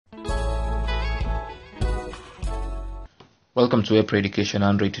Welcome to Web Education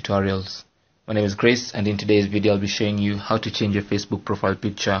Android Tutorials. My name is Grace, and in today's video I'll be showing you how to change your Facebook profile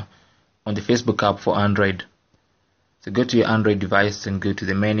picture on the Facebook app for Android. So go to your Android device and go to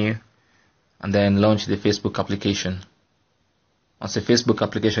the menu and then launch the Facebook application. Once the Facebook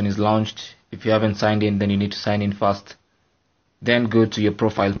application is launched, if you haven't signed in, then you need to sign in first. Then go to your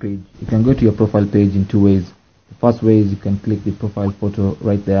profile page. You can go to your profile page in two ways. The first way is you can click the profile photo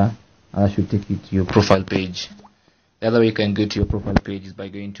right there, and that should take you to your profile page. The other way you can go to your profile page is by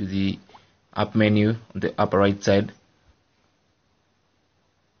going to the app menu on the upper right side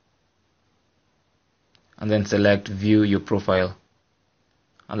and then select view your profile,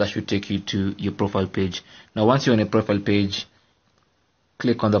 and that should take you to your profile page. Now once you're on a profile page,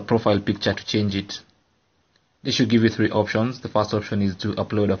 click on the profile picture to change it. This should give you three options. The first option is to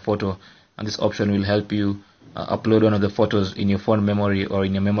upload a photo, and this option will help you upload one of the photos in your phone memory or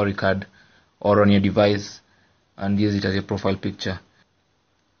in your memory card or on your device and use it as your profile picture.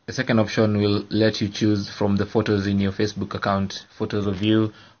 The second option will let you choose from the photos in your Facebook account, photos of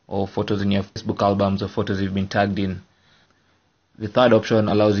you or photos in your Facebook albums or photos you've been tagged in. The third option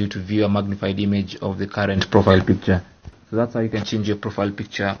allows you to view a magnified image of the current profile picture. So that's how you can change your profile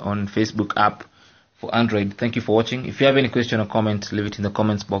picture on Facebook app for Android. Thank you for watching. If you have any question or comment, leave it in the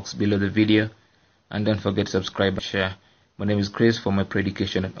comments box below the video, and don't forget to subscribe and share. My name is Chris from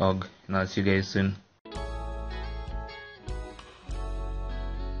mypreducation.org, and I'll see you guys soon.